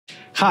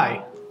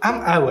Hi,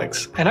 I'm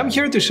Alex, and I'm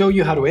here to show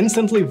you how to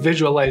instantly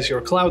visualize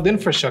your cloud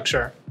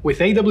infrastructure with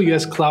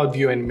AWS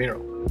CloudView and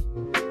Miro.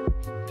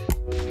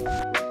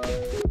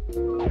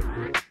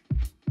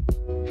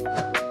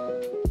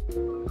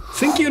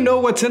 Think you know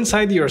what's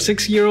inside your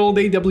 6-year-old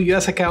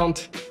AWS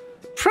account?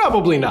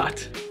 Probably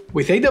not.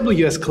 With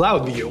AWS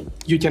CloudView,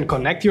 you can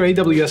connect your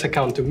AWS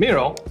account to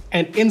Miro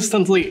and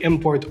instantly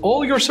import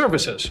all your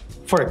services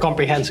for a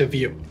comprehensive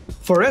view.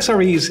 For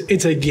SREs,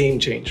 it's a game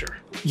changer.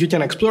 You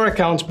can explore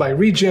accounts by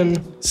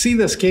region, see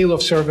the scale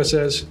of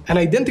services, and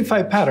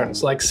identify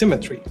patterns like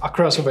symmetry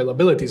across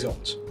availability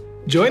zones.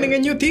 Joining a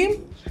new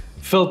team?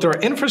 Filter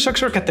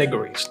infrastructure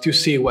categories to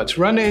see what's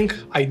running,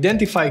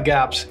 identify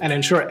gaps, and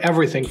ensure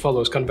everything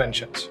follows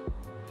conventions.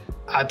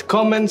 Add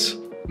comments,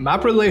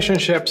 map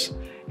relationships,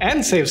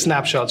 and save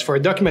snapshots for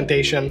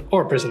documentation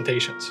or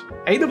presentations.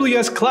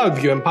 AWS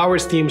CloudView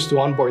empowers teams to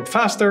onboard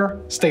faster,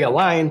 stay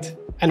aligned,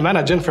 and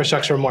manage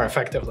infrastructure more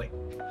effectively.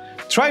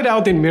 Try it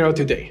out in Miro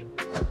today.